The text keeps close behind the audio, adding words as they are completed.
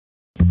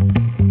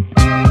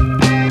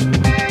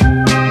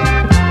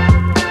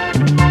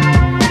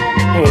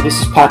Hi, this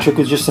is Patrick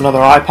with just another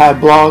iPad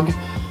blog,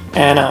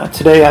 and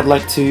today I'd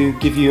like to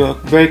give you a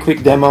very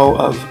quick demo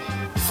of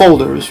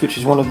folders, which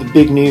is one of the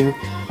big new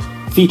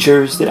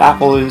features that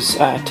Apple is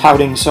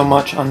touting so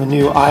much on the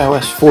new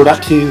iOS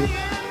 4.2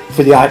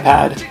 for the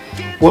iPad.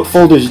 What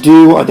folders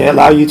do are they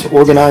allow you to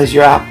organize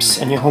your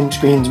apps and your home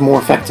screens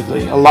more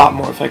effectively, a lot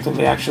more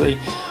effectively actually,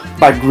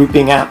 by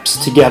grouping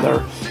apps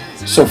together.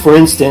 So for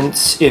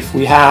instance, if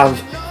we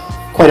have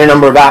quite a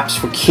number of apps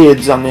for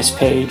kids on this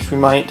page, we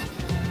might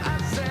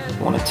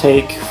want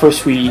to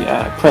first we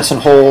press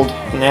and hold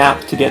on the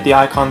app to get the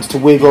icons to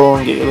wiggle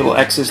and get your little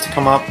X's to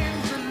come up,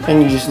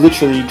 and you just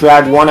literally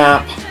drag one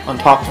app on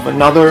top of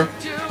another,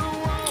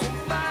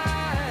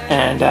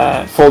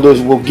 and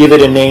folders will give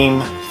it a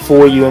name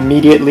for you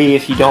immediately.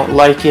 If you don't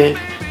like it,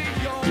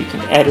 you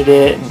can edit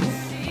it,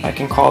 and I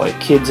can call it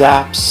Kids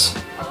Apps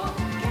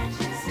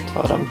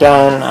until I'm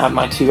done, and I have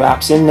my two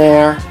apps in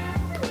there.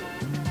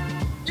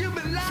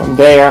 From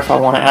there, if I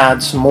want to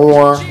add some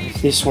more,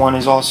 if this one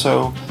is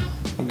also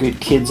a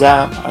good kids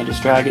app, I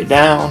just drag it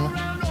down,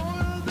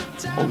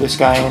 pull this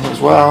guy in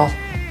as well.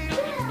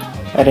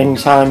 At any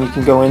time you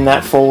can go in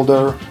that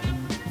folder.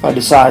 If I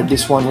decide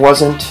this one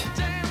wasn't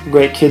a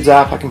great kids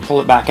app, I can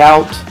pull it back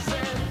out.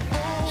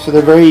 So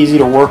they're very easy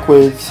to work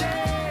with,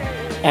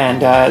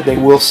 and they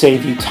will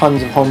save you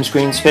tons of home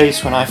screen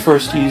space. When I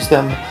first used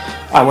them,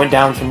 I went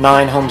down from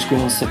 9 home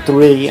screens to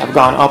 3. I've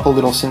gone up a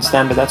little since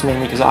then, but that's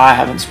mainly because I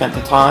haven't spent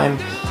the time.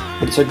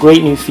 But it's a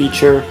great new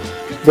feature,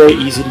 very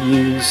easy to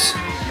use,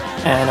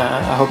 and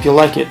I hope you'll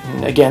like it.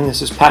 And again,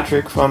 this is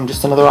Patrick from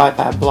Just Another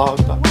iPad blog.